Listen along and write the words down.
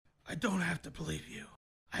I don't have to believe you.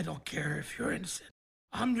 I don't care if you're innocent.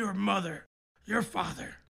 I'm your mother, your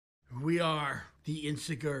father. We are the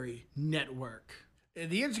Insiguri Network.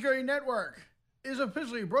 The Insiguri Network is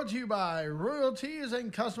officially brought to you by Royalties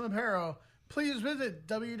and Custom Apparel. Please visit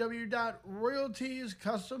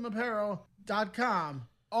www.royaltiescustomapparel.com.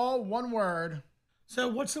 All one word. So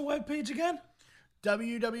what's the webpage again?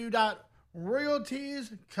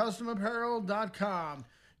 www.royaltiescustomapparel.com.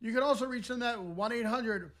 You can also reach them at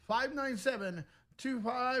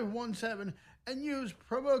 1-800-597-2517 and use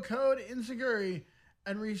promo code Insiguri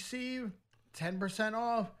and receive 10%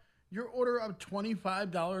 off your order of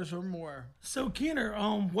 $25 or more. So Keener,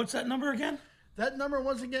 what's that number again? That number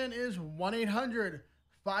once again is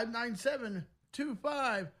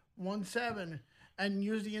 1-800-597-2517 and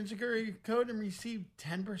use the Insiguri code and receive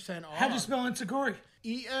 10% off. How do you spell Insiguri?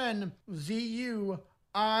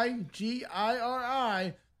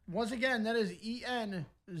 Enzugiri. Once again, that is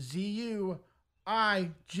Enzugiri.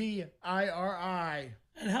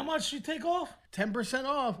 And how much do you take off? 10%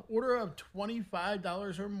 off. Order of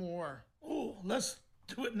 $25 or more. Oh, let's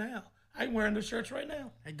do it now. I'm wearing the shirts right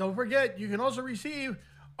now. And don't forget, you can also receive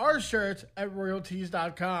our shirts at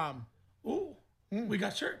royalties.com. Ooh, we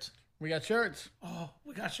got shirts. We got shirts. Oh,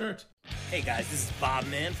 we got shirts. Hey guys, this is Bob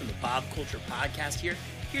Mann from the Bob Culture Podcast here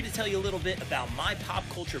to tell you a little bit about my pop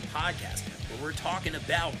culture podcast, where we're talking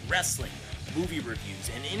about wrestling, movie reviews,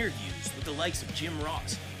 and interviews with the likes of Jim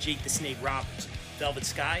Ross, Jake the Snake Roberts, Velvet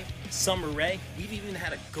Sky, Summer Rae. We've even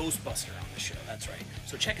had a Ghostbuster on the show, that's right.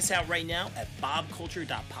 So check us out right now at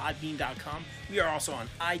bobculture.podbean.com. We are also on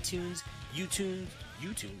iTunes,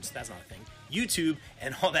 YouTunes, that's not a thing, YouTube,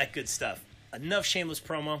 and all that good stuff. Enough shameless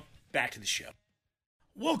promo, back to the show.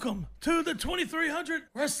 Welcome to the 2300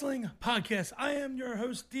 Wrestling Podcast. I am your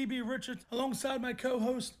host, DB Richards, alongside my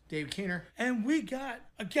co-host, Dave Keener. and we got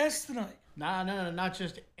a guest tonight. No, not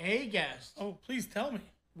just a guest. Oh, please tell me.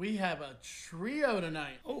 We have a trio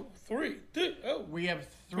tonight. Oh, three. Dude, oh, We have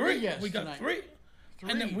three guests We got tonight. three.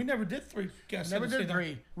 And then we never did three guests. Never did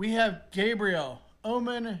three. We have Gabriel,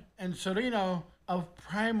 Omen, and Sereno of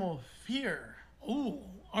Primal Fear. Ooh,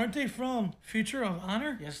 aren't they from Future of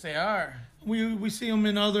Honor? Yes, they are. We see them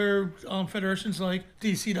in other federations like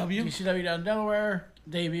DCW. DCW down in Delaware.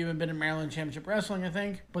 They've even been in Maryland Championship Wrestling, I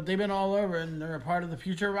think. But they've been all over, and they're a part of the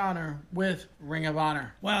Future of Honor with Ring of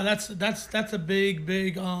Honor. Wow, that's a big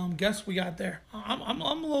guest we got there. I'm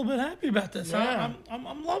a little bit happy about this. Yeah.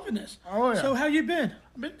 I'm loving this. Oh, yeah. So how you been?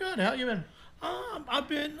 I've been good. How you been? I've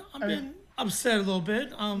been upset a little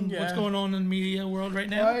bit. What's going on in the media world right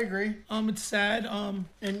now? I agree. It's sad.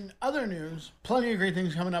 In other news, plenty of great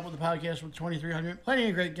things coming up with the podcast with 2300. Plenty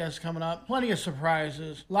of great guests coming up. Plenty of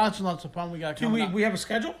surprises. Lots and lots of fun we got coming up. We have a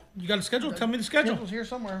schedule? You got a schedule? Tell me the schedule. Schedule's here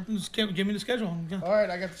somewhere. Just give me the schedule. All right,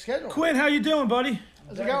 I got the schedule. Quinn, how you doing, buddy?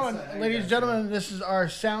 How's it going? Ladies and gentlemen, this is our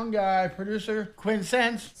sound guy, producer, Quinn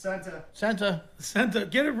Sense. Santa.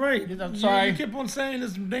 Get it right. I'm sorry. You keep on saying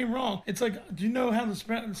his name wrong. It's like, do you know how to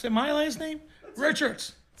say my last name?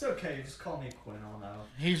 Richards. It's okay, just call me Quinn, I'll know.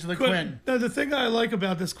 He's the Quinn. No, the thing I like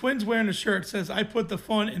about this, Quinn's wearing a shirt that says, I put the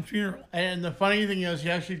fun in funeral. And the funny thing is, he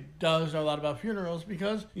actually does know a lot about funerals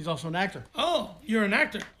because he's also an actor. Oh, you're an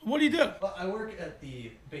actor. What do you do? Well, I work at the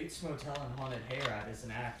Bates Motel and Haunted Hayride as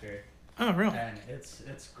an actor, Oh, really? and it's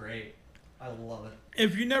great. I love it.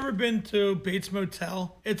 If you've never been to Bates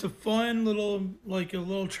Motel, it's a fun little,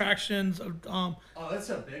 attractions. Oh, it's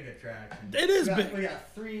a big attraction. It is big. We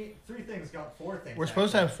got three things, got four things. We're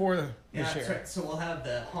supposed to have four this Yeah, year. that's right. So we'll have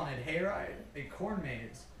the Haunted Hayride, the Corn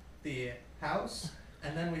Maze, the house,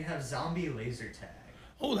 and then we have Zombie Laser Tag.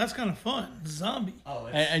 Oh, that's kind of fun. Zombie. Oh,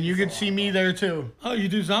 And you can see me there too. Oh, you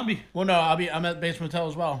do zombie. Well, no, I'm at Bates Motel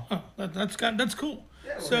as well. Oh, that's cool.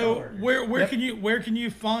 Yeah, So where Yep. can you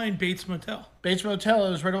find Bates Motel? Bates Motel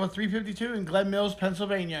is right off 352 in Glen Mills,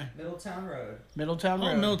 Pennsylvania. Middletown Road. Middletown Oh,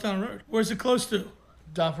 Road. Middletown Road. Where's it close to?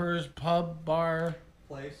 Duffers, pub, bar,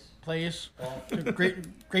 place.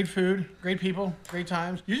 Great food, great people, great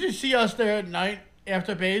times. You usually see us there at night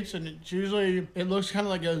after Bates, and it looks kind of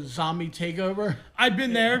like a zombie takeover. I've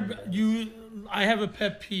been there. I have a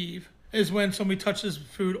pet peeve. Is when somebody touches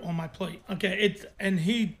food on my plate. Okay, and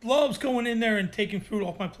he loves going in there and taking food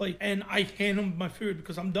off my plate, and I hand him my food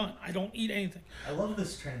because I'm done. I don't eat anything. I love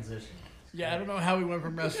this transition. Yeah, I don't know how we went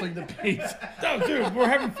from wrestling to Bates. No, dude, we're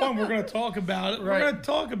having fun. We're going to talk about it. Right. We're going to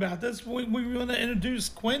talk about this. We want to introduce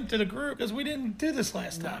Quinn to the group because we didn't do this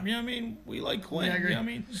last time. You know what I mean? We like Quinn. Yeah, I agree. You know what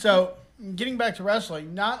I mean? So, getting back to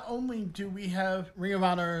wrestling, not only do we have Ring of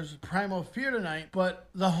Honor's Primal Fear tonight, but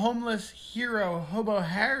the homeless hero, Hobo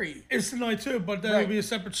Harry. It's tonight too, but that'll Right. be a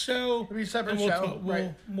separate show. It'll be a separate And we'll show, talk-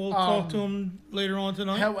 right. We'll talk to him later on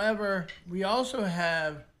tonight. However, we also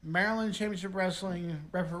have Maryland Championship Wrestling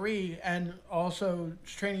referee and also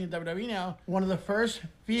training in WWE now. One of the first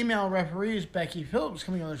female referees, Becky Phillips,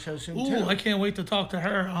 coming on the show soon too. Ooh, I can't wait to talk to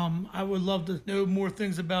her. I would love to know more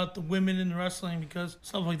things about the women in wrestling because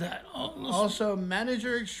stuff like that. Also,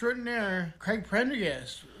 manager extraordinaire Craig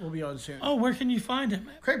Prendergast will be on soon. Oh, where can you find him?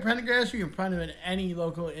 Craig Prendergast, you can find him in any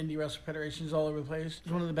local indie wrestling federations all over the place.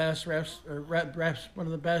 He's one of the best refs, one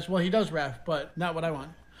of the best. Well, he does ref, but not what I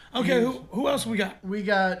want. Okay, who else we got? We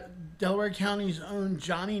got Delaware County's own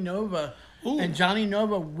Johnny Nova. Ooh. And Johnny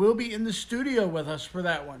Nova will be in the studio with us for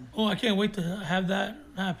that one. Oh, I can't wait to have that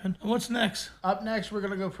happen. What's next? Up next, we're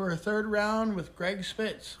going to go for a third round with Greg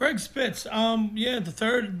Spitz. Greg Spitz.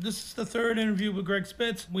 This is the third interview with Greg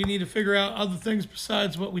Spitz. We need to figure out other things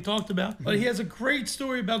besides what we talked about. But he has a great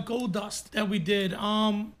story about gold dust that we did.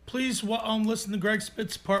 Please listen to Greg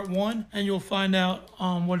Spitz Part 1, and you'll find out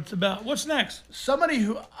what it's about. What's next? Somebody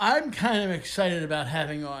who I'm kind of excited about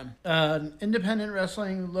having on. An independent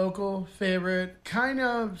wrestling, local favorite, kind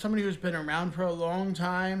of somebody who's been around for a long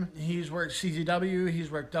time. He's worked CZW,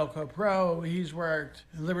 he's worked Delco Pro, he's worked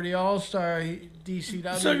Liberty All-Star,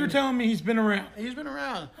 DCW. So you're telling me he's been around? He's been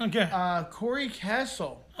around. Okay. Corey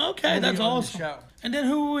Castle. Okay, that's awesome. Show. And then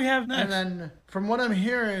who will we have next? And then, from what I'm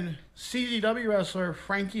hearing, CZW wrestler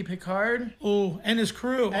Frankie Picard. Oh, and his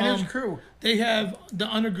crew. His crew. They have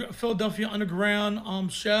the Philadelphia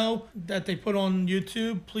Underground show that they put on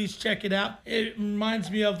YouTube. Please check it out. It reminds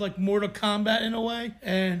me of like Mortal Kombat in a way,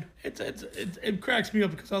 and it cracks me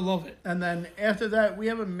up because I love it. And then after that, we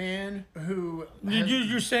have a man who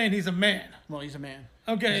You're saying he's a man. Well, he's a man.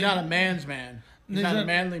 Okay. He's not a man's man. He's not a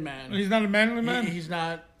manly man. He's not a manly man? He's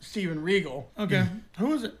not Steven Regal. Okay.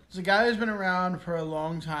 Who is it? It's a guy who's been around for a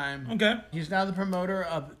long time. Okay. He's now the promoter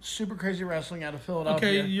of Super Crazy Wrestling out of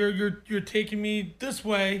Philadelphia. Okay, you're taking me this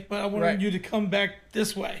way, but I wanted you to come back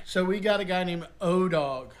this way. So we got a guy named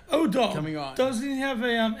O-Dog. O-Dog. Coming on. Doesn't he have a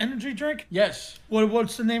energy drink? Yes.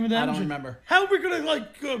 What's the name of that? I don't remember. How are we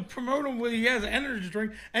gonna promote him when he has an energy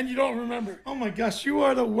drink and you don't remember? Oh my gosh, you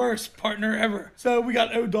are the worst partner ever. So we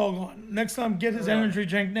got O-Dog on. Next time, get his energy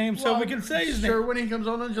drink name so we can say his name. Sure, when he comes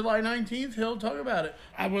on July 19th, he'll talk about it.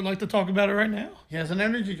 I would like to talk about it right now. He has an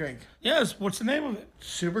energy drink. Yes. What's the name of it?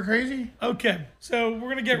 Super Crazy. Okay. So we're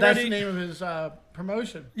gonna get That's ready. the name of his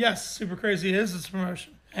promotion. Yes, Super Crazy is his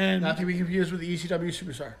promotion. And not to be confused with the ECW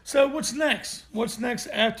Superstar. So what's next? What's next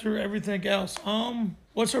after everything else?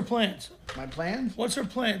 What's our plans? My plans? What's our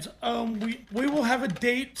plans? We will have a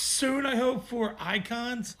date soon, I hope, for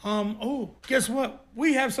Icons. Guess what?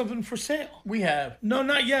 We have something for sale. We have. No,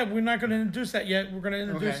 not yet. We're not going to introduce that yet. We're going to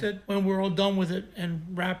introduce it when we're all done with it and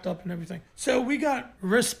wrapped up and everything. So we got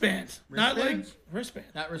wristbands. Not like wristbands.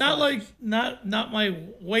 Not my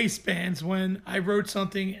waistbands when I wrote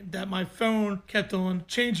something that my phone kept on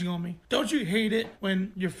changing on me. Don't you hate it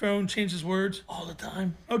when your phone changes words all the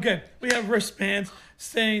time? Okay, we have wristbands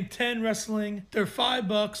saying 10 Wrestling. They're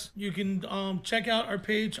 $5. You can check out our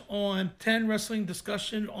page on 10 Wrestling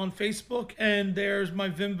Discussion on Facebook. And there's my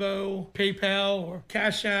Venmo, PayPal, or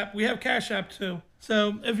Cash App. We have Cash App too.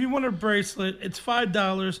 So if you want a bracelet, it's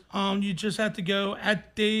 $5. You just have to go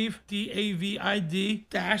at Dave, DAVID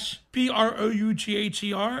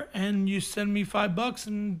 -BROUGHER, and you send me $5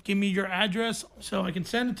 and give me your address so I can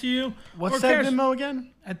send it to you. What's that Venmo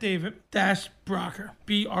again? At David Brocker,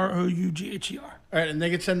 BROUGHER. All right, and they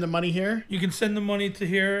can send the money here? You can send the money to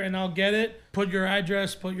here, and I'll get it. Put your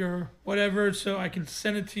address, put your whatever, so I can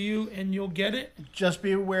send it to you, and you'll get it. Just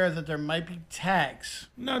be aware that there might be tax.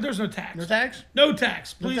 No, there's no tax. No tax? No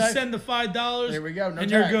tax. Please tax? send the $5. There we go. No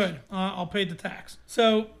and tax. You're good. I'll pay the tax.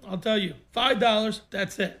 So I'll tell you, $5.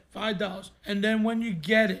 That's it. $5. And then when you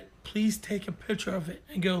get it, please take a picture of it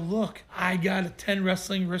and go, look, I got a 10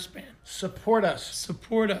 Wrestling wristband. Support us.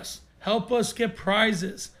 Support us. Help us get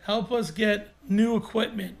prizes. Help us get new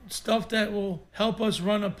equipment. Stuff that will help us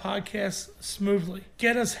run a podcast smoothly.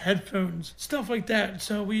 Get us headphones. Stuff like that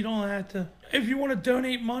so we don't have to. If you want to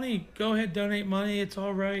donate money, go ahead, donate money. It's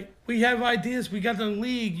all right. We have ideas. We got the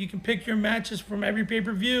league. You can pick your matches from every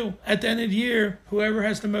pay-per-view. At the end of the year, whoever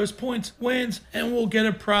has the most points wins, and we'll get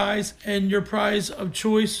a prize. And your prize of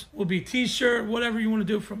choice will be a t-shirt, whatever you want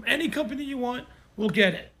to do from any company you want. We'll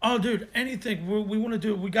get it. Oh, dude, anything. We want to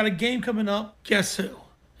do it. We got a game coming up. Guess who?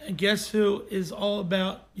 And Guess Who is all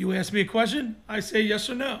about, you ask me a question, I say yes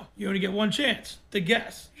or no. You only get one chance to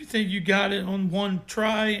guess. You think you got it on one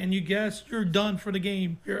try and you guess, you're done for the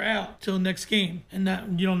game. You're out till next game. And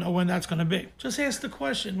that you don't know when that's going to be. Just ask the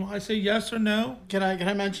question. Will I say yes or no? Can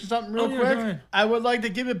I mention something real quick? Go ahead. I would like to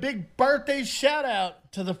give a big birthday shout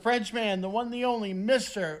out to the Frenchman, the one, the only,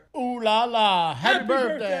 Mr. Ooh La La. Happy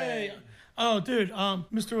birthday. Oh, dude,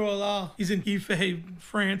 Mr. Ola, he's in Ife,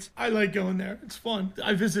 France. I like going there. It's fun.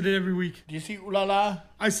 I visit it every week. Do you see Ooh La La?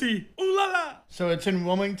 I see Ooh La La. So it's in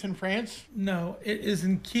Wilmington, France? No, it is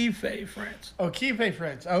in Kiev, France. Oh, Kiev,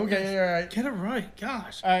 France. Okay, all right. Get it right.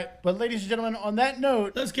 Gosh. All right, but ladies and gentlemen, on that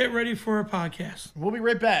note, Let's get ready for a podcast. we'll be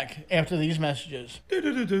right back after these messages.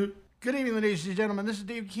 Do-do-do-do. Good evening, ladies and gentlemen. This is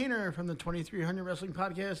Dave Keener from the 2300 Wrestling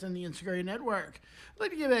Podcast and the Instagram Network. I'd like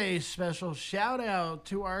to give a special shout out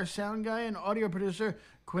to our sound guy and audio producer,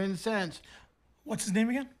 Quinn Sense. What's his name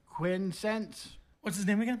again? Quinn Sense. What's his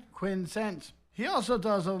name again? Quinn Sense. He also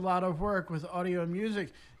does a lot of work with audio and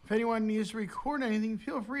music. If anyone needs to record anything,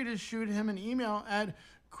 feel free to shoot him an email at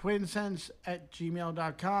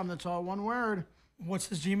quinnsense@gmail.com. That's all one word. What's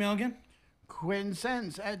his Gmail again?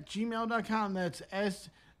 quinnsense@gmail.com. That's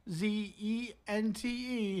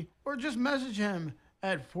SZENTE. Or just message him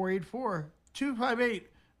at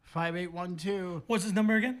 484-258-5812. What's his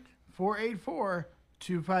number again?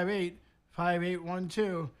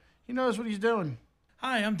 484-258-5812. He knows what he's doing.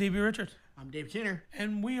 Hi, I'm Davey Richards. I'm Dave Keener.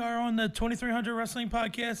 And we are on the 2300 Wrestling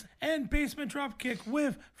Podcast and Basement Dropkick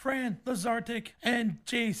with Fran Lazartic and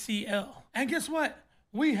JCL. And guess what?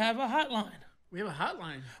 We have a hotline. We have a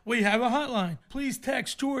hotline. We have a hotline. Please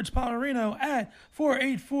text George Polarino at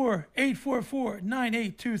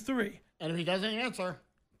 484-844-9823. And if he doesn't answer,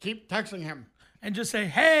 keep texting him. And just say,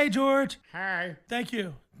 hey, George. Hi. Thank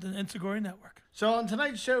you. The Instagory Network. So on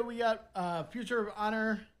tonight's show, we got Future of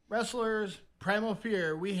Honor wrestlers, Primal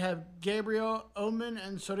Fear. We have Gabriel, Omen,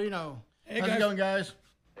 and Sorino. Hey, How's guys. it going, guys?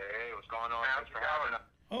 Hey, what's going on? Thanks for having us.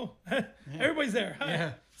 Oh, everybody's there. Hi.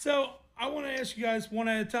 Yeah. So I want to ask you guys one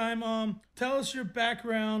at a time. Tell us your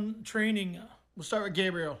background training. We'll start with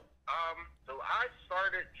Gabriel. So I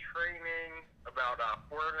started training about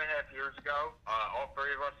 4.5 years ago. All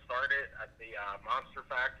three of us started at the Monster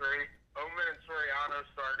Factory. Omen and Soriano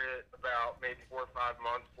started about maybe 4 or 5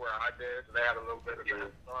 months where I did. So they had a little bit of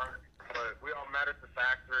a start. But we all met at the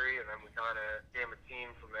factory, and then we kind of became a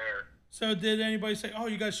team from there. So did anybody say, oh,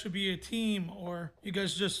 you guys should be a team, or you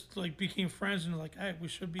guys just like became friends and like, hey, we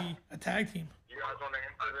should be a tag team? You guys want to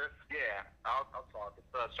answer this? Yeah, I'll talk.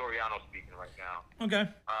 It's Soriano speaking right now.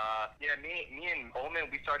 Okay. Yeah, me and Omen,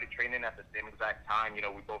 we started training at the same exact time. You know,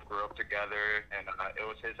 we both grew up together, and it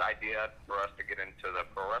was his idea for us to get into the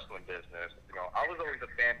pro wrestling business. You know, I was always a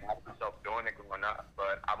fan of myself doing it growing up,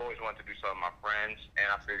 but I've always wanted to do something with my friends, and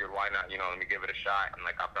I figured, why not, you know, let me give it a shot, and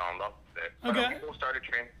like I fell in love with it. But, Okay. we both started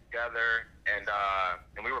training together, and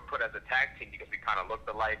we were put as a tag team because we kind of looked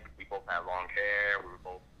alike. We both had long hair. We were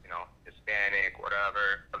both, you know, Hispanic,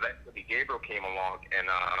 whatever. Eventually, Gabriel came along, and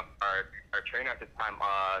our trainer at the time,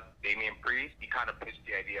 Damian Priest, he kind of pitched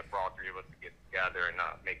the idea for all three of us to get together and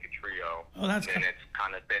make a trio. Oh, that's and it's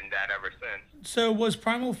kind of been that ever since. So was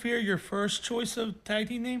Primal Fear your first choice of tag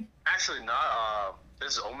team name? Actually, not.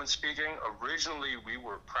 This is Omen speaking. Originally, we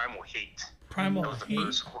were Primal Hate. Primal That was the Heat.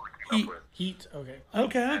 first one we came up with. Heat. Okay.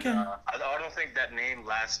 Okay, okay. I don't think that name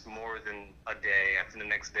lasts more than a day. After the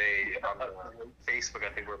next day, on Facebook, I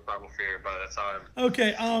think we're Primal Fear by that time.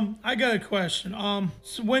 Okay, I got a question.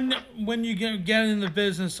 So when you get into the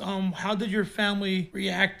business, how did your family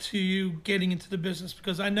react to you getting into the business?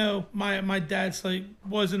 Because I know my dad's like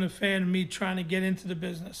wasn't a fan of me trying to get into the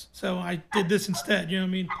business, so I did this instead. You know what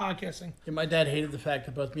I mean? Podcasting. Yeah, my dad hated the fact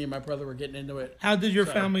that both me and my brother were getting into it. How did your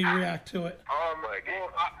family react to it?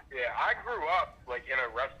 I grew up like in a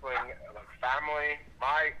wrestling family.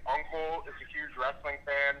 My uncle is a huge wrestling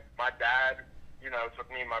fan. My dad, you know, took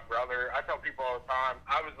me and my brother. I tell people all the time,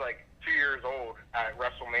 I was like 2 years old at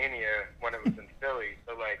WrestleMania when it was in Philly.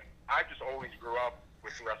 So like, I just always grew up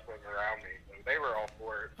with wrestling around me. So they were all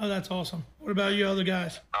for it. Oh, that's awesome. What about you other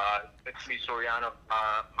guys? It's me, Soriano.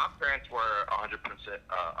 My parents were 100%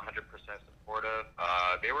 supportive.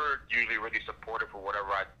 They were usually really supportive for whatever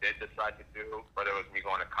I did decide to do, whether it was me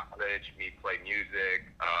going to college, me play music,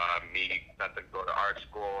 me not to go to art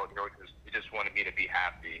school. You know, they just wanted me to be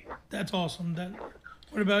happy. That's awesome.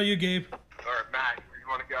 What about you, Gabe? Or Matt, you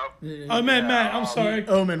want to go? Oh, man, Matt, I'm sorry.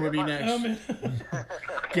 Omen would be next. Oh, man.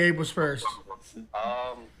 Gabe was first.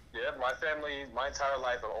 Yeah, my family, my entire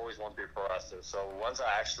life, I've always wanted to be a pro wrestler. So once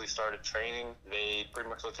I actually started training, they pretty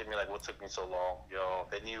much looked at me like, what took me so long? You know,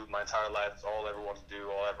 they knew my entire life, it's all I ever wanted to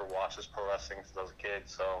do, all I ever watched was pro wrestling since I was a kid.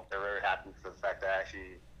 So they're very happy for the fact that I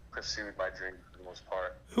actually pursued my dream for the most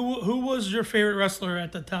part. Who was your favorite wrestler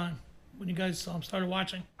at the time when you guys started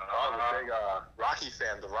watching? I was a big Rocky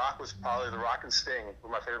fan. The Rock was probably The Rock and Sting were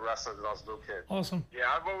my favorite wrestlers when I was a little kid. Awesome.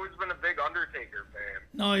 Yeah, I've always been a big Undertaker fan.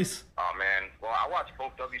 Nice. Oh, man. Well, I watched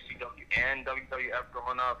both WCW and WWF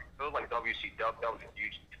growing up. It was like WCW. I was a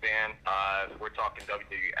huge fan. We're talking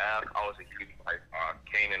WWF. I was a huge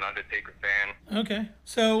Kane and Undertaker fan. Okay.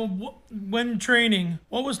 So when training,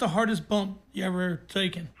 what was the hardest bump you ever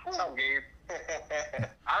taken? What's up, Gabe?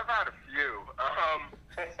 I've had a few.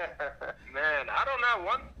 Man, I don't know.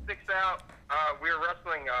 One sticks out. We were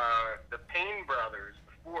wrestling the Payne brothers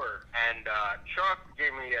before, and Chuck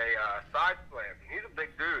gave me a side slam. He's a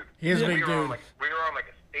big dude. He is a big we were dude. we were on like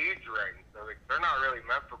a stage ring, so like, they're not really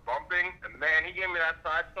meant for bumping. And man, he gave me that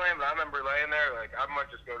side slam, and I remember laying there like I might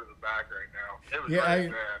just go to the back right now. It was really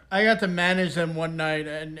bad. I got to manage them one night,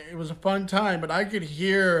 and it was a fun time. But I could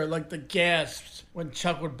hear like the gasps when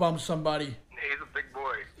Chuck would bump somebody. He's a big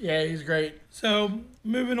boy. Yeah, he's great. So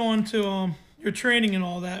moving on to your training and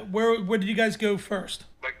all that, where did you guys go first?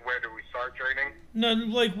 Like, where do we start training? No,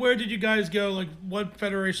 like where did you guys go? Like what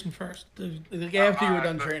federation first? Like after you were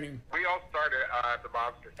done training. We all started at the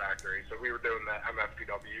Monster Factory, so we were doing the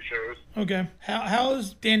MFPW shows. Okay. How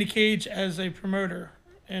is Danny Cage as a promoter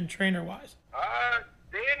and trainer wise?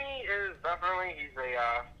 Danny is definitely, he's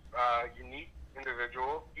a unique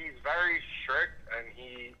individual. He's very strict, and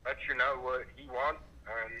he lets you know what he wants,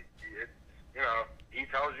 and he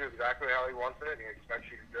tells you exactly how he wants it, and he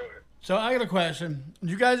expects you to do it. So I got a question. Do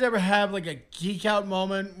you guys ever have like a geek out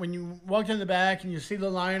moment when you walk in the back and you see the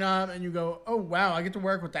lineup and you go, oh wow, I get to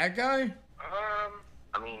work with that guy?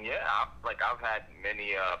 I mean, yeah, I've had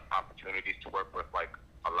many opportunities to work with like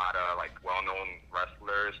a lot of like well-known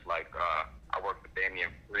wrestlers. Like I worked with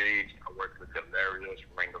Damian Priest, I worked with Delirious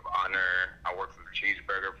from Ring of Honor, I worked with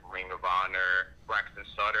Cheeseburger from Ring of Honor, Braxton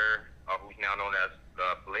Sutter, who's now known as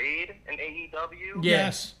the Blade in AEW.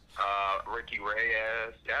 Yes. Ricky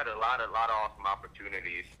Reyes. Yeah, a lot of awesome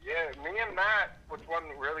opportunities. Yeah, me and Matt, which one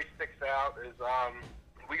really sticks out is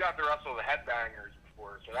we got to wrestle the Headbangers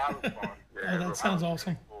before, so that was fun. Oh, that sounds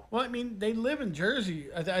awesome. Cool. Well, I mean, they live in Jersey.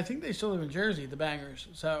 I think they still live in Jersey, the Bangers.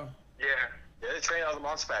 So. Yeah. Yeah, they train out of the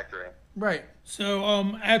Monster Factory. Right. So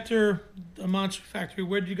after the Monster Factory,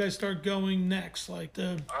 where did you guys start going next? Like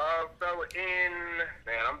the So I'm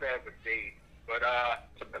bad with dates, but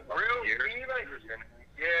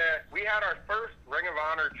we had our first Ring of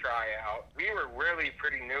Honor tryout. We were really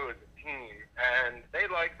pretty new as a team, and they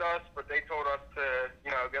liked us, but they told us to,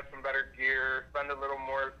 get some better gear, spend a little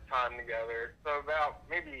more time together. So about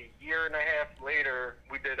maybe a year and a half later,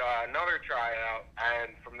 we did another tryout,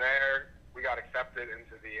 and from there, we got accepted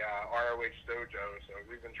into the ROH dojo. So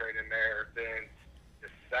we've been training there since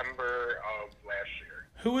December of last year.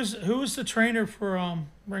 who is the trainer for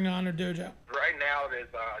Ring of Honor Dojo? Right now, it is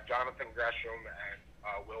Jonathan Gresham and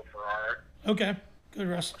Will Ferrara. Okay. Good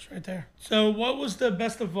wrestlers right there. So what was the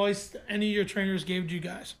best advice any of your trainers gave to you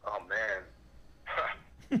guys? Oh man,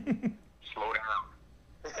 slow down.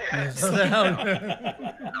 So then,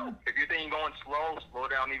 If you think you're going slow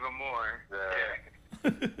down even more. Yeah.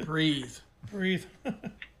 breathe. Breathe.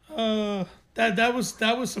 That was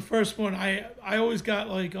the first one. I always got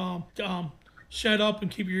like shut up and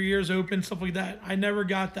keep your ears open, stuff like that. I never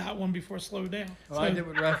got that one before slow down. Well, I did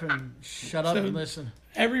with ref and shut up and listen.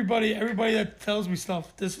 Everybody that tells me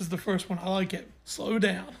stuff, this is the first one. I like it. Slow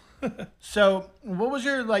down. So, what was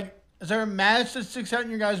your, is there a match that sticks out in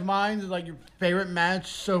your guys' minds, like your favorite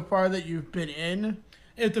match so far that you've been in?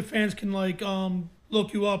 If the fans can look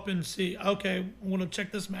you up and see, okay, I want to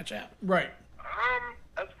check this match out. Right.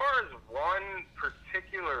 As far as one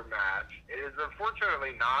particular match, it is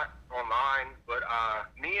unfortunately not online, but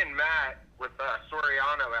me and Matt with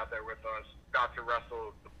Soriano out there with us got to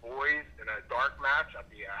wrestle the boys in a dark match at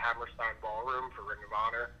the Hammerstein Ballroom for Ring of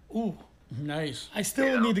Honor. Ooh, Nice. I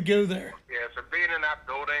still need to go there. Yeah, so being in that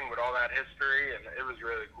building with all that history, and it was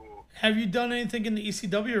really cool. Have you done anything in the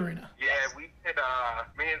ECW arena? Yeah, we did,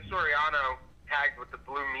 me and Soriano tagged with the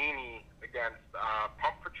Blue Meanie against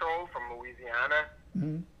Pump Patrol from Louisiana.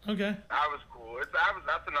 Okay. That was cool.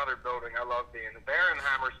 That's another building I love being. There and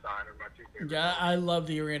Hammerstein are my two favorite. Yeah, I love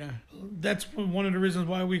the arena. That's one of the reasons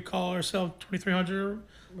why we call ourselves 2300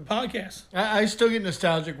 Podcast. I still get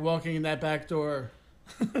nostalgic walking in that back door.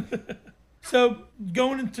 So,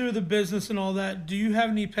 going into the business and all that, do you have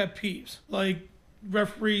any pet peeves? Like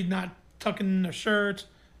referee not tucking in their shirts,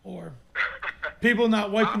 or people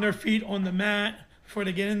not wiping their feet on the mat before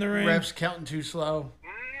they get in the ring? Reps counting too slow.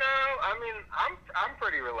 No, I mean, I'm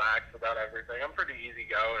pretty relaxed about everything. I'm pretty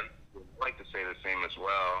easygoing. I like to say the same as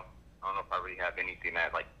well. I don't know if I really have anything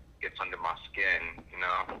that, gets under my skin, as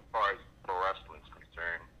far as pro wrestling's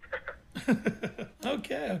concerned.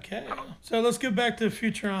 Okay. So let's get back to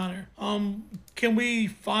Future Honor. Can we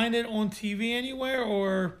find it on TV anywhere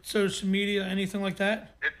or social media, anything like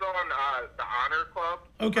that? It's on the Honor Club.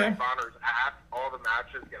 Okay. Ring of Honor's app. All the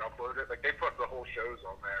matches get uploaded. They put the whole shows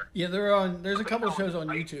on there. Yeah, there's a couple of shows on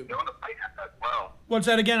YouTube. They're on the fight app as well. What's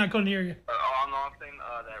that again? I couldn't hear you. On the thing,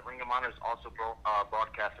 that Ring of Honor is also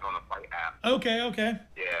broadcasted on the Fight app. Okay, okay.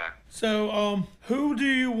 Yeah. So, who do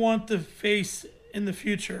you want to face in the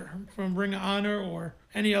future from Ring of Honor or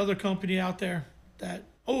any other company out there that,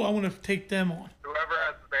 I want to take them on? Whoever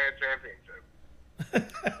has the band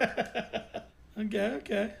championship.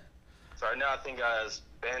 Okay. So right now I think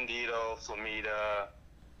Bandito, Flamita,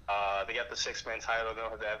 they got the 6-man title.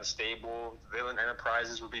 They have a stable. Villain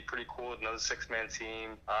Enterprises would be pretty cool. Another 6-man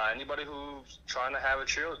team. Anybody who's trying to have a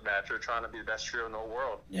trios match or trying to be the best trio in the whole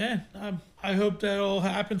world. Yeah, I hope that all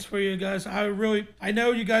happens for you guys. I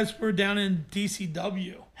know you guys were down in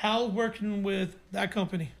DCW. How working with that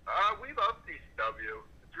company? We love DCW.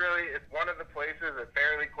 It's one of the places that's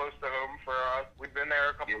fairly close to home for us. We've been there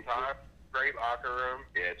a couple times. Great locker room.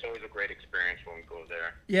 Yeah, it's always a great experience when we go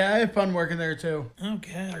there. Yeah, I have fun working there too.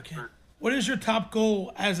 Okay. What is your top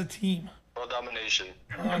goal as a team? World domination.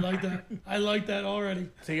 Oh, I like that. I like that already.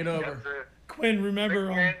 Take it over. That's it. Quinn, remember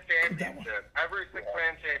Six-man put that one. championship. Every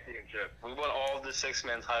 6-man championship. We won all of the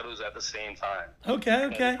 6-man titles at the same time.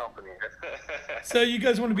 Okay. Company. So you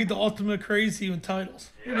guys want to be the ultimate crazy in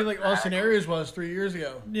titles? You know, like Austin Aries was 3 years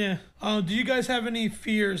ago. Yeah. Do you guys have any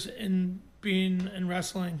fears in being in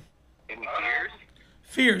wrestling? Any fears?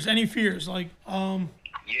 Fears? Any fears? Like, Yeah,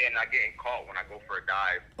 not getting caught when I go for a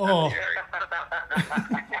dive. Oh.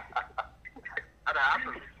 That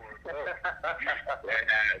happened before.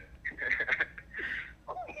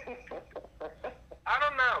 I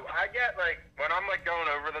don't know. I get when I'm going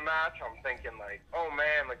over the match, I'm thinking oh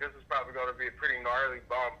man, this is probably going to be a pretty gnarly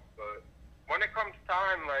bump. But when it comes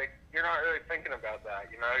time, you're not really thinking about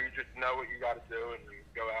that. You just know what you got to do and you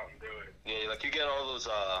go out and do it. Yeah, you get all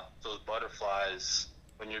those butterflies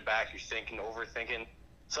when you're back. You're thinking, overthinking.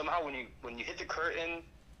 Somehow when you hit the curtain,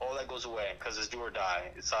 all that goes away because it's do or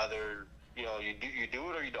die. It's either you do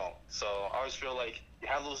it or you don't. So I always feel like you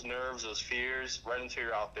have those nerves, those fears right until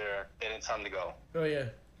you're out there and it's time to go. Oh yeah,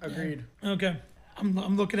 agreed. Okay.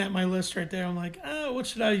 I'm looking at my list right there. I'm like, what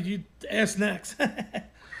should I ask next?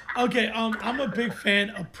 Okay. I'm a big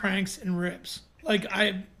fan of pranks and rips.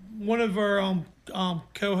 One of our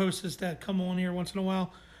co-hosts that come on here once in a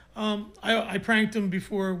while. I pranked him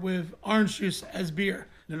before with orange juice as beer.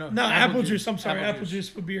 No, apple juice. I'm sorry, apple juice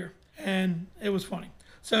for beer, and it was funny.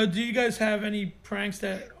 So, do you guys have any pranks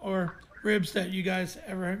or ribs that you guys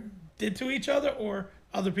ever did to each other or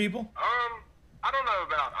other people? I don't know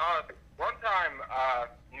about us. One time,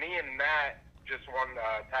 me and Matt just won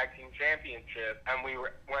the tag team championship, and we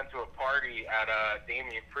went to a party at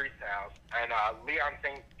Damian Priest's house, and Leon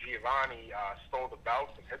St. Giovanni stole the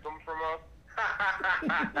belts and hid them from us.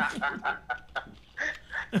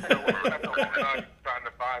 So we're trying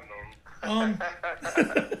to find them.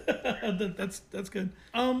 That's good.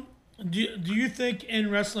 Do you think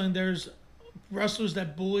in wrestling there's wrestlers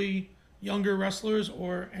that bully younger wrestlers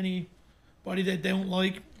or anybody that they don't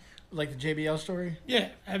like? Like the JBL story? Yeah.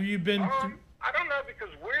 Have you been? I don't know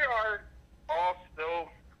because we are all still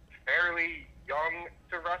fairly young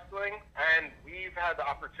to wrestling, and we've had the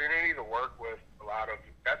opportunity to work with a lot of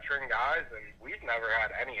veteran guys, and we've never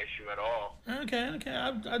had any issue at all. Okay.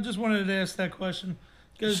 I just wanted to ask that question.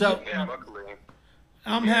 Yeah, luckily.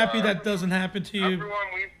 I'm happy that doesn't happen to you.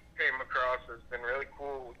 Everyone we've came across has been really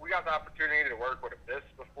cool. We got the opportunity to work with Abyss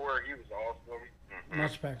before. He was awesome. Mm-hmm.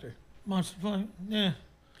 Monster Factory. Monster Factory, yeah.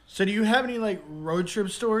 So do you have any road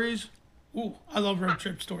trip stories? Ooh, I love road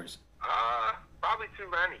trip stories. Probably too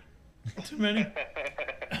many. Too many?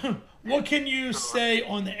 What can you say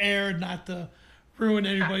on the air not to ruin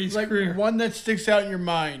anybody's career? One that sticks out in your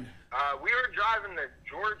mind. We were driving to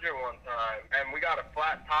Georgia one time, and we got a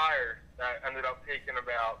flat tire that ended up taking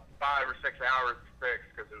about 5 or 6 hours to fix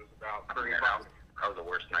because it was about 3 hours. That was the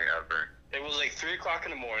worst night ever. It was 3 o'clock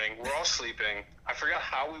in the morning. We're all sleeping. I forgot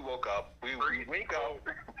how we woke up. We wake up.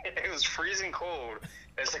 It was freezing cold.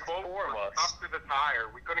 It's 4 of us. Up to the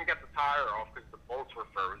tire. We couldn't get the tire off because the bolts were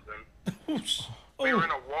frozen. Oh. We were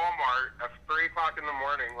in a Walmart at 3 o'clock in the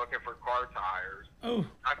morning looking for car tires. Oh.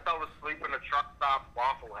 I fell asleep in a truck stop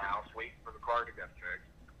Waffle House waiting for the car to get fixed.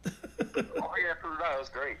 Oh yeah, that was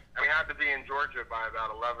great. And we had to be in Georgia by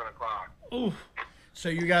about 11 o'clock. Oh. So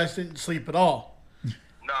you guys didn't sleep at all?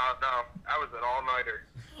 No, that was an all-nighter.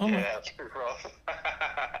 Oh my. Yeah, it's pretty rough.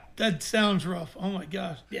 That sounds rough. Oh my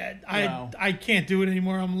gosh. Yeah, I can't do it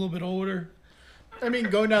anymore. I'm a little bit older. I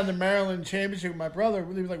mean, going down to Maryland Championship with my brother,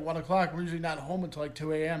 we leave 1 o'clock. We're usually not home until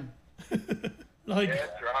 2 a.m. Yeah,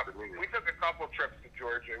 it's rough. We took a couple trips to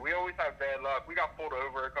Georgia. We always have bad luck. We got pulled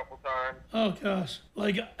over a couple times. Oh gosh.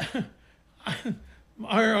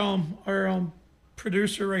 Our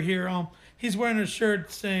producer right here, he's wearing a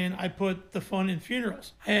shirt saying I put the fun in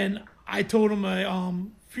funerals. And I told him a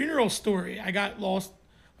funeral story. We got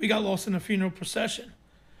lost in a funeral procession.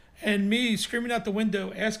 And me screaming out the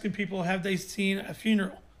window, asking people, have they seen a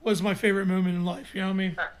funeral, was my favorite moment in life. You know what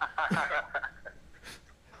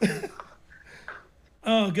I mean?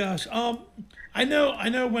 Oh, gosh. I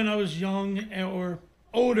know when I was young or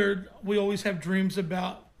older, we always have dreams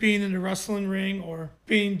about being in the wrestling ring or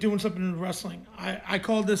doing something in wrestling. I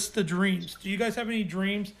call this the dreams. Do you guys have any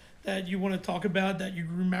dreams that you want to talk about that you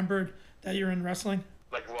remembered that you're in wrestling?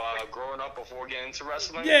 Like growing up before getting into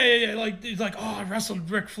wrestling? Yeah. Like, it's like, oh, I wrestled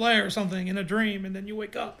Ric Flair or something in a dream, and then you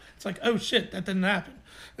wake up. It's like, oh, shit, that didn't happen.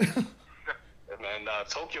 And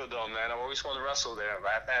Tokyo Dome, man, I always wanted to wrestle there.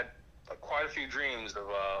 I've had quite a few dreams of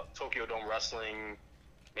Tokyo Dome wrestling,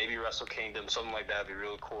 maybe Wrestle Kingdom, something like that would be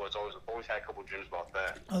really cool. I've always had a couple dreams about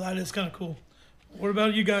that. Oh, that is kind of cool. What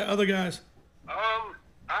about you guys, other guys? I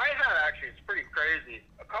had actually, it's pretty crazy.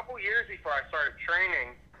 A couple years before I started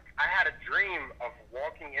training, I had a dream of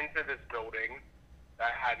walking into this building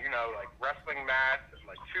that had, like wrestling mats and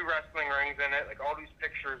like 2 wrestling rings in it, like all these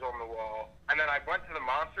pictures on the wall. And then I went to the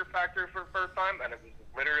Monster Factory for the first time, and it was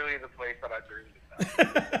literally the place that I dreamed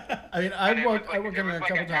about. I mean, I worked in there a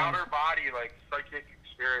couple times. It was like an outer body, like psychic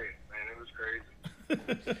experience, man. It was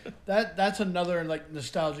crazy. That's another like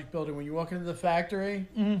nostalgic building. When you walk into the factory,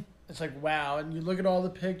 it's like wow, and you look at all the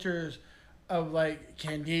pictures of like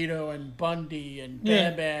Candido and Bundy and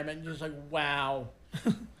Bam Bam, and just like wow,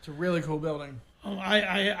 it's a really cool building.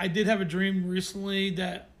 I did have a dream recently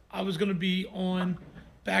that I was gonna be on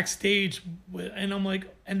backstage with, and I'm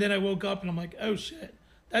like, and then I woke up and I'm like, oh shit,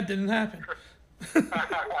 that didn't happen.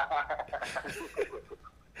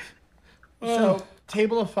 So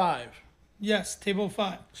table of 5. Yes, table of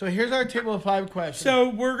 5. So here's our table of 5 question. So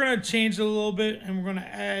we're gonna change it a little bit, and we're gonna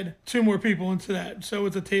add 2 more people into that. So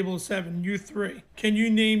it's a table of 7. You 3. Can you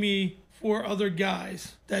name me 4 other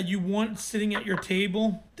guys that you want sitting at your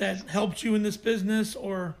table that helped you in this business,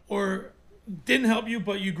 or didn't help you,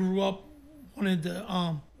 but you grew up wanted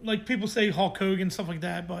to like people say Hulk Hogan, stuff like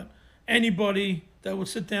that, but anybody that would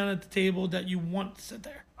sit down at the table that you want to sit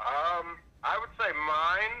there? I would say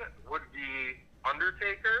mine would be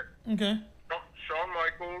Undertaker. Okay. Shawn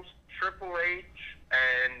Michaels, Triple H,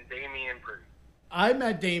 and Damian Priest. I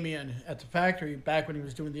met Damian at the factory back when he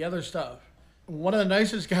was doing the other stuff. One of the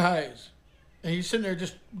nicest guys. And he's sitting there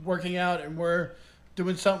just working out, and we're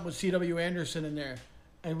doing something with C.W. Anderson in there.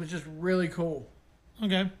 And it was just really cool.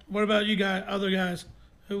 Okay. What about you guys, other guys?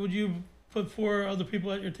 Who would you put 4 other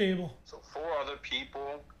people at your table? So 4 other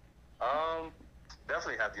people,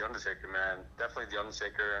 definitely have the Undertaker, man. Definitely the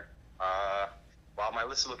Undertaker. Wow, my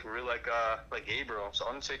list is looking really like Gabriel. So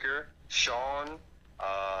Undertaker, Shawn,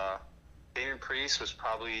 Damian Priest was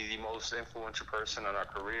probably the most influential person in our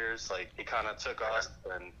careers. Like, he kind of took us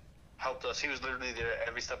and helped us. He was literally there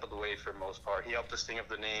every step of the way for the most part. He helped us think of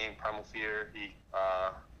the name, Primal Fear. He,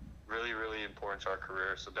 really, really important to our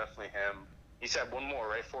career. So definitely him. You said 1 more,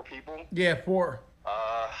 right? 4 people? Yeah, 4.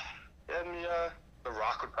 The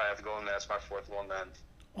Rock would probably have to go in there. That's my 4th one then.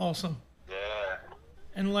 Awesome. Yeah.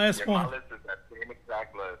 And last one. My list is that same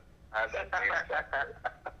exact list. I have that same exact list.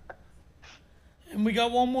 And we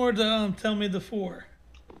got 1 more to tell me the 4.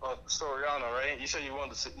 Oh, Soriano, right? You said you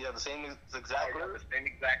wanted to have the same exact Yeah, list? the same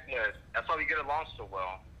exact list. That's why we get along so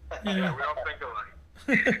well. Yeah. We don't think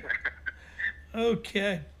alike.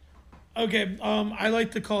 Okay. I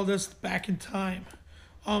like to call this back in time.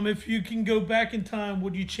 If you can go back in time,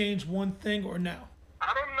 would you change one thing or no?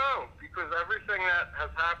 I don't know, because everything that has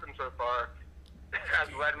happened so far has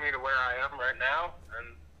led me to where I am right now,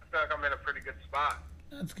 and I feel like I'm in a pretty good spot.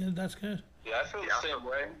 That's good. That's good. Yeah, I feel the same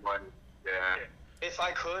way. But, yeah. If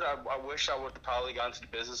I could, I wish I would have probably got into the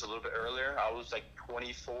business a little bit earlier. I was like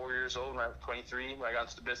 24 years old, when I was 23 when I got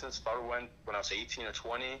into the business. If I would have went when I was 18 or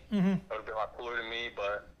 20, that would have been a lot cooler to me,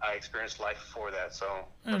 but I experienced life before that, so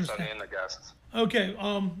that's on the end, I guess. Okay.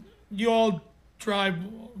 You all drive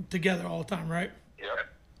together all the time, right? Yep.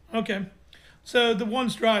 Okay. So the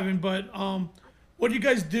one's driving, but what do you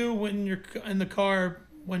guys do when you're in the car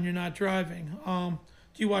when you're not driving? Do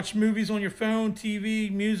you watch movies on your phone,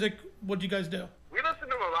 TV, music? What do you guys do? We listen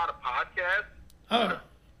to a lot of podcasts. Oh,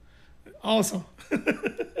 awesome.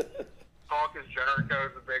 Talk is Jericho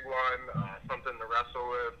is a big one, something to wrestle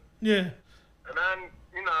with. Yeah. And then,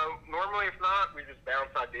 normally if not, we just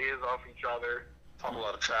bounce ideas off each other. Talk a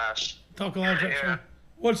lot of trash. Talk a lot of trash. Yeah. Right?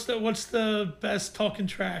 What's the best talking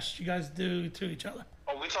trash you guys do to each other?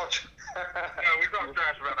 Oh, we talk. Yeah, we talk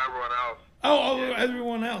trash about everyone else.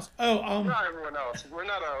 Everyone else. Not everyone else. We're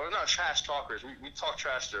not trash talkers. We talk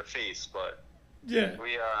trash to their face, but Yeah.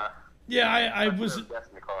 we Yeah, I was. in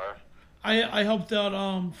the car. I helped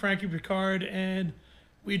out Frankie Picard and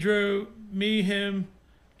We drove me, him,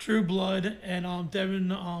 True Blood, and Devin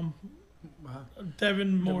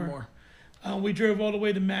Moore. We drove all the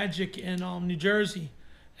way to Magic in New Jersey,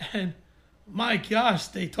 and my gosh,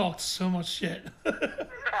 they talked so much shit.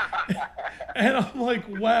 And I'm like,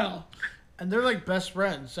 wow. And they're like best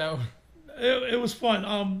friends, so It was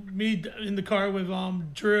fun. Me in the car with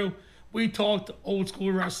Drew, we talked old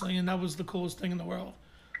school wrestling, and that was the coolest thing in the world.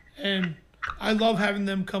 And I love having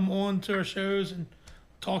them come on to our shows and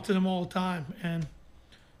talk to them all the time, and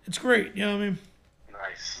it's great. You know what I mean?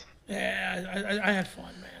 Nice. Yeah, I had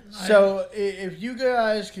fun, man. So, if you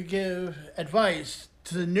guys could give advice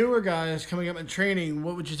to the newer guys coming up in training,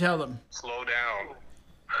 what would you tell them? Slow down.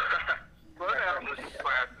 Slow down.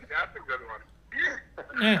 That's a good one.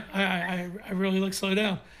 Yeah, I really like slow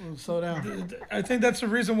down. Slow down. I think that's the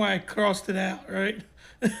reason why I crossed it out, right?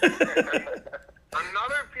 Another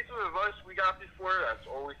piece of advice we got before that's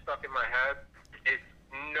always stuck in my head is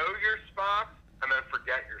know your spots and then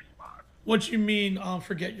forget your spots. What you mean,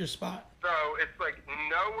 forget your spot? So it's like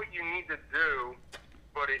know what you need to do,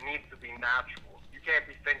 but it needs to be natural. You can't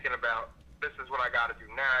be thinking about this is what I got to do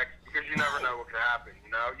next because you never know what could happen.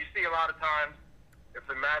 You know, you see a lot of times if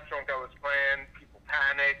the match don't go as planned, people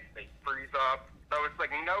panic, they freeze up. So it's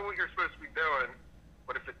like know what you're supposed to be doing,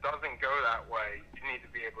 but if it doesn't go that way, you need to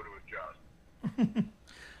be able to adjust.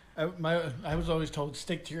 I was always told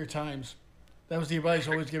stick to your times. That was the advice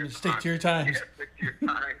always given: stick to your times. Yeah, stick to your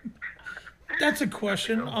time. That's a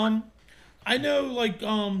question. I know like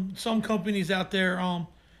some companies out there,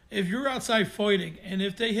 if you're outside fighting and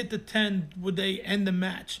if they hit the 10, would they end the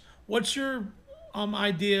match? What's your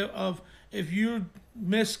idea of if you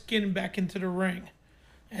miss getting back into the ring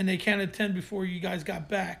and they counted 10 before you guys got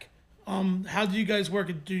back? How do you guys work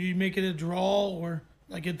it? Do you make it a draw or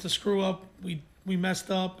like it's a screw up? We messed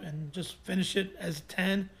up and just finish it as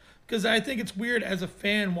 10? Because I think it's weird as a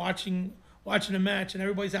fan watching a match and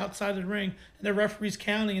everybody's outside of the ring and the referee's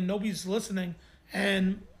counting and nobody's listening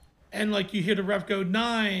and like you hear the ref go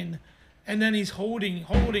 9 and then he's holding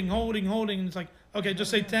and it's like, okay,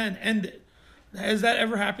 just say 10, end it. Has that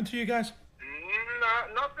ever happened to you guys?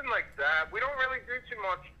 No, nothing like that. We don't really do too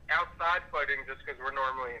much outside fighting just because we're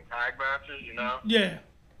normally in tag matches, you know? Yeah.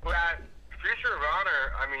 But at Future of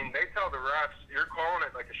Honor, I mean, they tell the refs, you're calling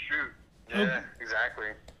it like a shoot. Yeah, exactly.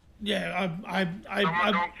 Yeah,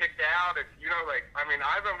 Someone don't kick out. If you know, like, I mean,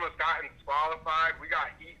 I've almost gotten disqualified. We got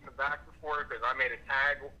heat in the back before because I made a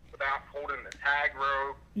tag without holding the tag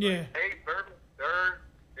rope. Yeah. Hey,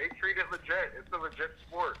 they treat it legit. It's a legit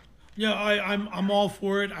sport. Yeah, I'm all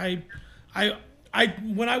for it. I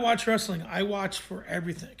when I watch wrestling, I watch for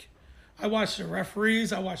everything. I watch the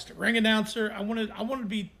referees. I watch the ring announcer. I want to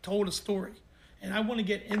be told a story, and I want to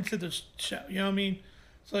get into the show. You know what I mean?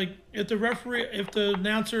 It's like if the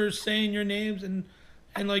announcer is saying your names and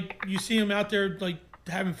like you see him out there like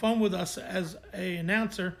having fun with us as a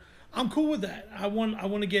announcer, I'm cool with that. I want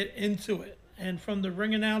to get into it, and from the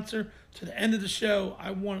ring announcer to the end of the show,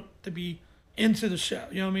 I want to be into the show.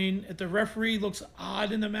 You know what I mean? If the referee looks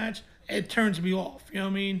odd in the match, it turns me off. You know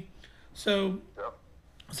what I mean? So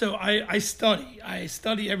I study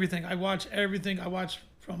everything. I watch everything. I watch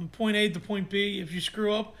from point A to point B. If you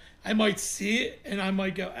screw up, I might see it and I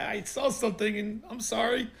might go, I saw something and I'm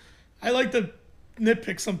sorry. I like to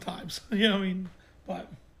nitpick sometimes. You know what I mean? But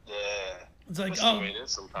Yeah. it's like, That's the way it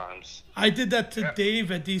is sometimes. I did that to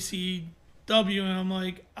Dave at DCW and I'm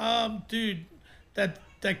like, dude,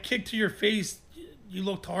 that kick to your face, you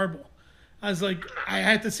looked horrible. I was like, I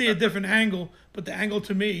had to see a different angle, but the angle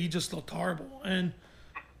to me, he just looked horrible. And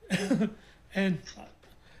and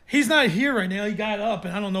he's not here right now. He got up,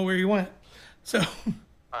 and I don't know where he went. So,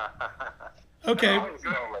 okay.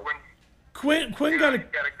 Quinn got a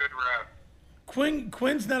good ref.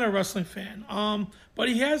 Quinn's not a wrestling fan. But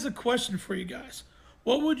he has a question for you guys.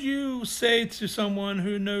 What would you say to someone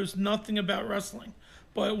who knows nothing about wrestling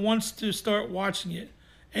but wants to start watching it?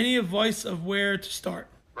 Any advice of where to start?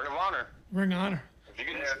 Ring of Honor. Ring of Honor. If you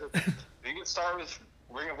can start with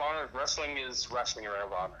Ring of Honor, wrestling is wrestling in Ring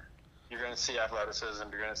of Honor. You're going to see athleticism.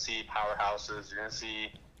 You're going to see powerhouses. You're going to see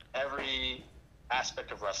every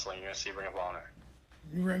aspect of wrestling. You're going to see Ring of Honor.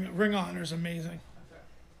 Ring of Honor is amazing.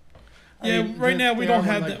 I Yeah, mean, right now we they don't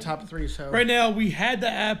are have like the top 3. So Right now we had the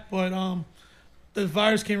app, but the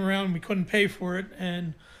virus came around and we couldn't pay for it,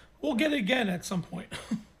 and we'll get it again at some point.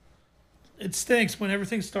 It stinks when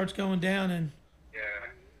everything starts going down, and Yeah.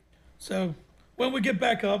 so when we get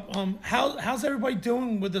back up, how's everybody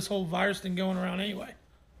doing with this whole virus thing going around anyway?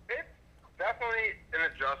 It's definitely an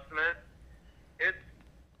adjustment. It's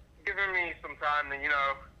given me some time to,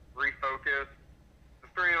 refocus. The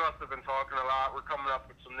three of us have been talking a lot. We're coming up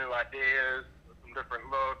with some new ideas, some some different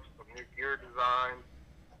looks, some new gear designs.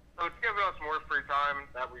 So it's giving us more free time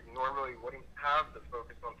that we normally wouldn't have to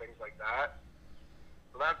focus on things like that.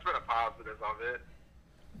 So that's been a positive of it.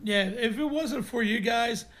 Yeah, if it wasn't for you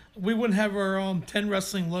guys, we wouldn't have our 10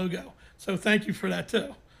 Wrestling logo. So thank you for that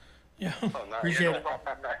too. Yeah. Oh, nice. Appreciate it.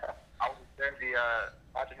 I was there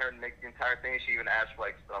watching her make the entire thing. She even asked for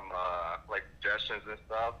like some like suggestions and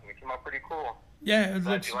stuff, and it came out pretty cool. Yeah, it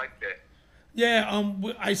Glad looks, you liked it. yeah.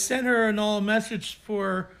 I sent her an all message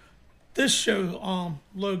for this show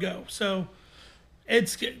logo. So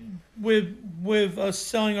it's with us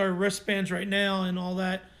selling our wristbands right now and all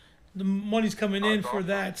that. The money's coming in for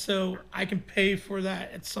that, so I can pay for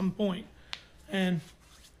that at some point. And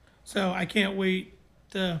so I can't wait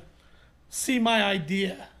to see my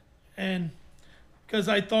idea. And because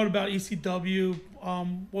I thought about ECW,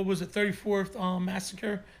 what was it, 34th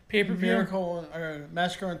Massacre pay-per-view? Miracle or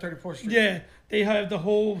Massacre on 34th Street. Yeah, they have the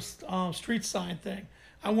whole street sign thing.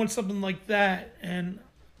 I want something like that, and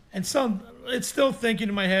some. It's still thinking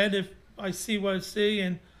in my head if I see what I see,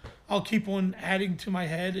 and I'll keep on adding to my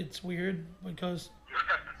head. It's weird because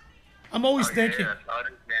I'm always thinking. Yeah,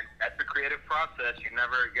 man, that's the creative process. You're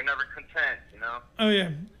never content, you know. Oh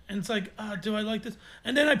yeah, and it's like, do I like this?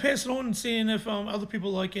 And then I pass it on and seeing if other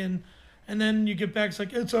people like it, and then you get back. It's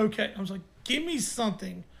like it's okay. I was like, give me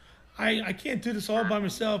something. I can't do this all by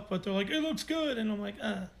myself. But they're like, it looks good, and I'm like,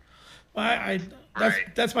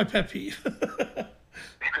 that's my pet peeve.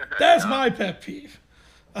 That's my pet peeve.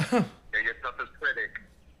 You're your toughest critic.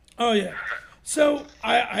 Oh yeah. So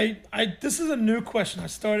I this is a new question. I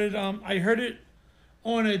started I heard it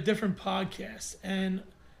on a different podcast, and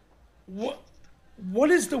what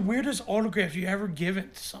is the weirdest autograph you ever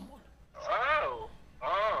given to someone? Oh,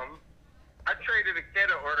 I traded a kid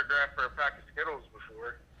an autograph for a pack of Skittles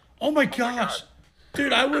before. Oh my gosh. God.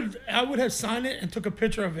 Dude, I would have signed it and took a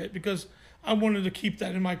picture of it because I wanted to keep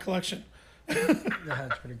that in my collection.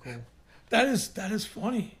 That's pretty cool. That is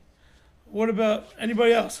funny. What about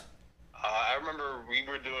anybody else? I remember we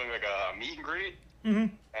were doing like a meet and greet, Mm-hmm.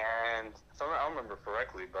 and if I don't remember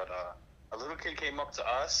correctly, but a little kid came up to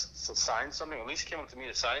us to sign something. At least he came up to me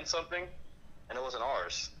to sign something, and it wasn't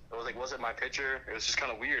ours. It was like, wasn't my picture. It was just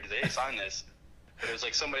kind of weird. They signed this, but it was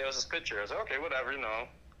like somebody else's picture. I was like, okay, whatever, you know,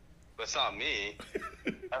 but it's not me.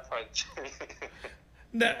 That's fine.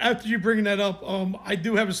 Now, after you bring that up, I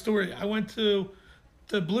do have a story. I went to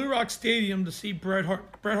the Blue Rock Stadium to see Bret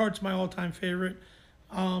Hart. Bret Hart's my all-time favorite.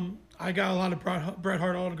 I got a lot of Bret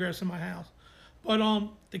Hart autographs in my house. But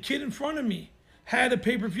the kid in front of me had a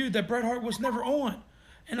pay-per-view that Bret Hart was never on.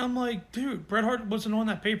 And I'm like, dude, Bret Hart wasn't on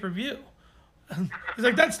that pay-per-view. He's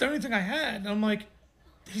like, that's the only thing I had. And I'm like,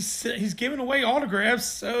 he's giving away autographs,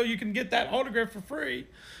 so you can get that autograph for free.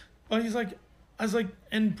 But he's like, I was like,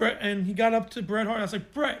 and he got up to Bret Hart. I was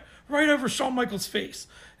like, Bret, right over Shawn Michaels' face.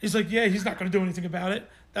 He's like, yeah, he's not going to do anything about it.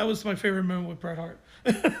 That was my favorite moment with Bret Hart.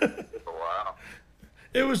 Wow.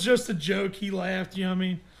 It was just a joke. He laughed, you know what I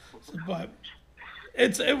mean? But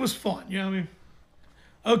it was fun, you know what I mean?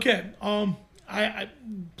 Okay, I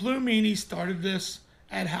Blue Meanie started this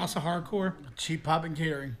at House of Hardcore. Cheap pop and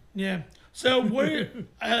catering. Yeah. So what?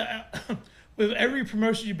 With every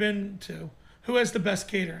promotion you've been to, who has the best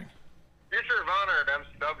catering? Future of Honor at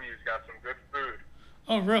MCW's got some good food.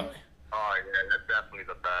 Oh, really? Oh yeah, that's definitely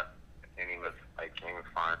the best. I can't even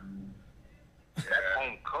find. That's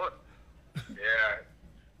home cooked. Yeah.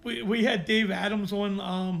 We had Dave Adams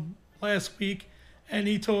on last week, and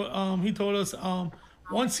he told us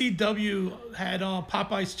 1CW had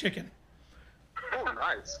Popeye's chicken. Oh,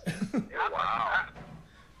 nice. Yeah, wow.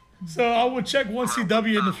 So I will check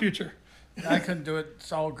 1CW in the future. I couldn't do it.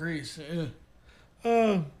 It's all grease.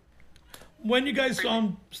 Ew. When you guys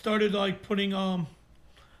started like putting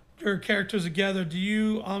your characters together, do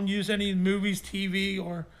you use any movies, TV,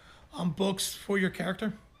 or books for your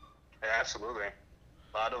character? Yeah, absolutely.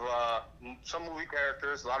 A lot of some movie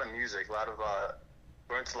characters, a lot of music, a lot of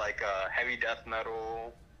we're into like heavy death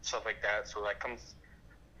metal, stuff like that. So that comes,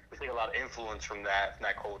 we take a lot of influence from that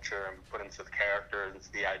culture and put into the character,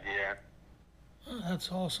 into the idea. Oh,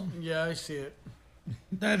 that's awesome. Yeah, I see it.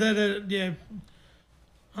 Yeah.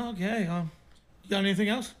 Okay. You got anything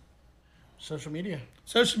else? Social media.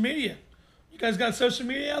 Social media. You guys got social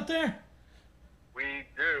media out there? We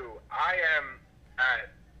do. I am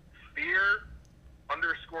at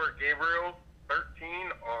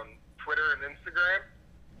Fear_Gabriel13 on Twitter and Instagram.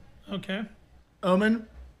 Okay. Omen.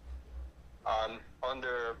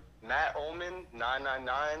 Under Matt Omen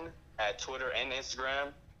 999 at Twitter and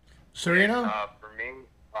Instagram. Sereno. For me,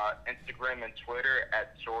 Instagram and Twitter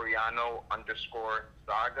at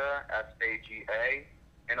Soriano_Saga, SAGA.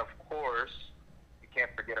 And of course, you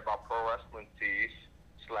can't forget about Pro Wrestling Tees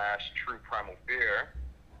 / True Primal Fear.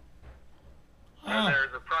 And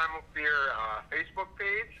there's a Primal Fear Facebook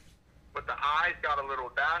page, but the I's got a little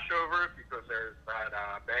dash over it because there's that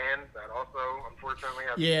band that also, unfortunately,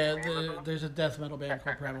 has there's a death metal band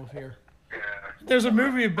called Primal Fear. Yeah. There's a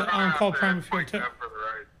movie called Primal Fear too. For the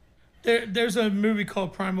right. There's a movie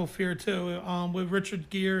called Primal Fear too, with Richard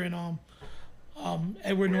Gere and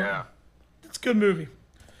Edward Norton. Yeah. It's a good movie.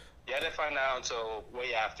 Yeah, I didn't find out until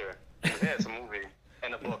way after. Yeah, it's a movie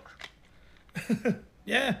and a book.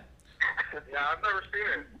 Yeah. Yeah, I've never seen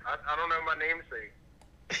it. I don't know my namesake.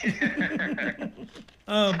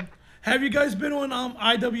 Have you guys been on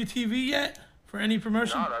IWTV yet for any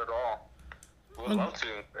promotion? Not at all. Would love to.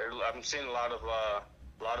 I'm seeing a lot of,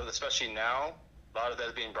 especially now, a lot of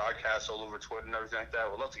that's being broadcast all over Twitter and everything like that.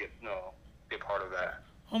 Would love to be a part of that.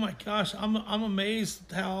 Oh my gosh, I'm amazed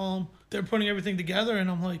how they're putting everything together, and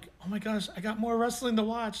I'm like, oh my gosh, I got more wrestling to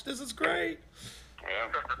watch. This is great. Yeah.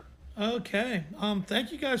 Okay.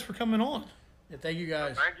 Thank you guys for coming on. Yeah, thank you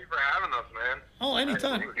guys. Thank you for having us, man. Oh,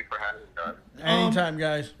 anytime. Thank you for having us. Anytime,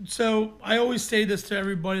 guys. So I always say this to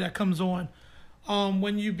everybody that comes on.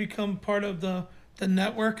 When you become part of the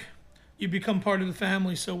network, you become part of the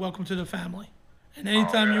family. So welcome to the family. And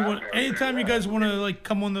anytime you guys want to like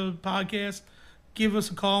come on the podcast, give us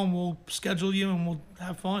a call and we'll schedule you and we'll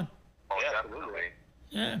have fun. Oh, yeah, absolutely.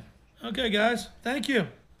 Yeah. Okay, guys. Thank you.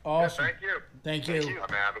 Awesome. Thank you. Thank you. I mean,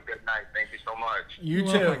 have a good night. Thank you so much. You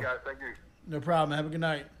welcome. too. Bye, guys. Thank you. No problem. Have a good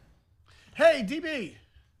night. Hey, DB.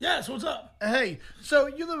 Yes. What's up? Hey, so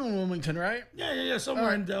you live in Wilmington, right? Yeah. Somewhere All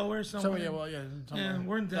right. in Delaware. Somewhere. Somewhere.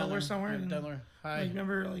 We're in Delaware somewhere. Yeah, Delaware. Hi. Like,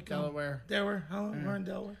 remember, like Delaware. Delaware. Hello, we're in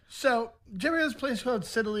Delaware. So, do you ever hear this place called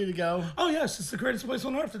Italy to go? Oh yes, it's the greatest place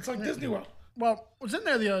on earth. It's like Disney World. Well, I was in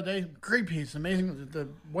there the other day. Great piece, amazing. The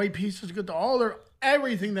white piece is good.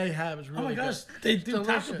 Everything they have is really Oh my good. gosh, they do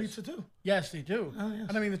Delicious. taco pizza too. Yes, they do. Oh, yes.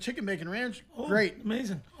 And I mean, the chicken bacon ranch, Oh, great.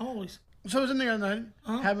 Amazing. Always. So I was in there the other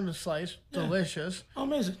night, having a slice, delicious. Oh,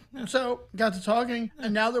 amazing. Yeah. So got to talking,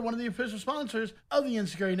 and now they're one of the official sponsors of the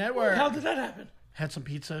Insecurity Network. How did that happen? Had some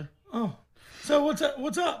pizza. Oh. So what's up?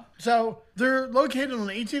 What's up? So they're located on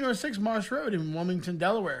 1806 Marsh Road in Wilmington,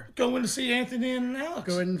 Delaware. Going to see Anthony and Alex.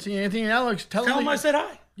 Go ahead and see Anthony and Alex. Tell Tell them them I said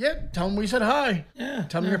hi. Yeah, tell them we said hi. Yeah.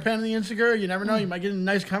 Tell them you're a fan of the Insecure. You never know. You might get a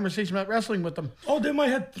nice conversation about wrestling with them. Oh, they might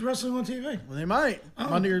have wrestling on TV. Well, they might.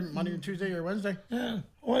 Monday or Tuesday or Wednesday. Yeah.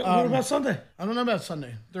 What about Sunday? I don't know about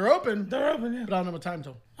Sunday. They're open, They're open, yeah. but I don't know what time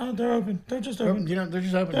till. Oh, they're open. They're just open. You know, they're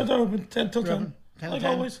just open. They're open 10 till 10. open 10 to Like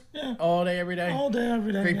 10. always. Yeah. All day, every day. All day,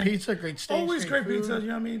 every day. Great yeah. pizza, great steaks. Always great food. pizza. You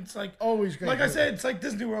know what I mean? It's like Always great. Like I food. said, it's like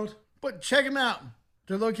Disney World. But check them out.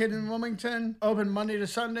 They're located in Wilmington. Open Monday to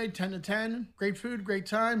Sunday, 10 to 10. Great food, great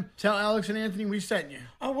time. Tell Alex and Anthony we sent you.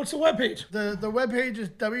 Oh, what's the webpage? The webpage is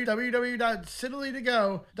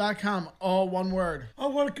www.citytogo.com. All one word. Oh,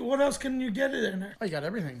 what else can you get in there? Oh, you got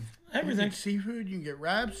everything. Everything. You can get seafood. You can get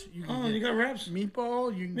wraps. You can Oh, get you got wraps?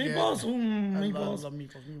 meatball. You can Meatballs? Get, Meatballs. I love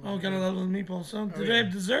meatballs. Oh, gotta love those meatballs. So, do they have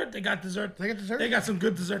dessert? They got dessert. They got dessert? They got some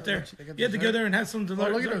good dessert there. They got You have to go dessert? there and have some Oh,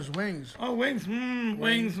 dessert. look at those wings. Oh, wings.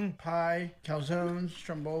 Wings. Pie, calzones,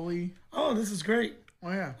 stromboli. Oh, this is great.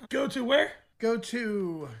 Oh, yeah. Go to where? Go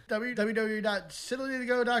to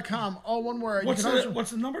www.citytogo.com. All one word. What's you can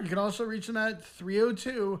the number? You can also reach them at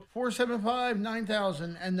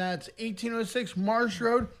 302-475-9000, and that's 1806 Marsh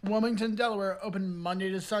Road, Wilmington, Delaware. Open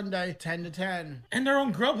Monday to Sunday, 10 to 10. And they're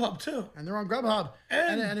on Grubhub too. And they're on Grubhub.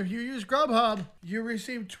 And if you use Grubhub, you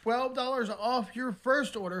receive $12 off your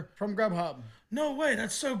first order from Grubhub. No way.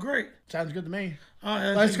 That's so great. Sounds good to me.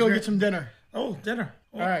 Let's Let's go get some dinner. Oh, dinner.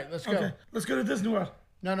 All right, let's go. Okay, let's go to Disney World.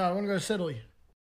 No, I want to go to Italy.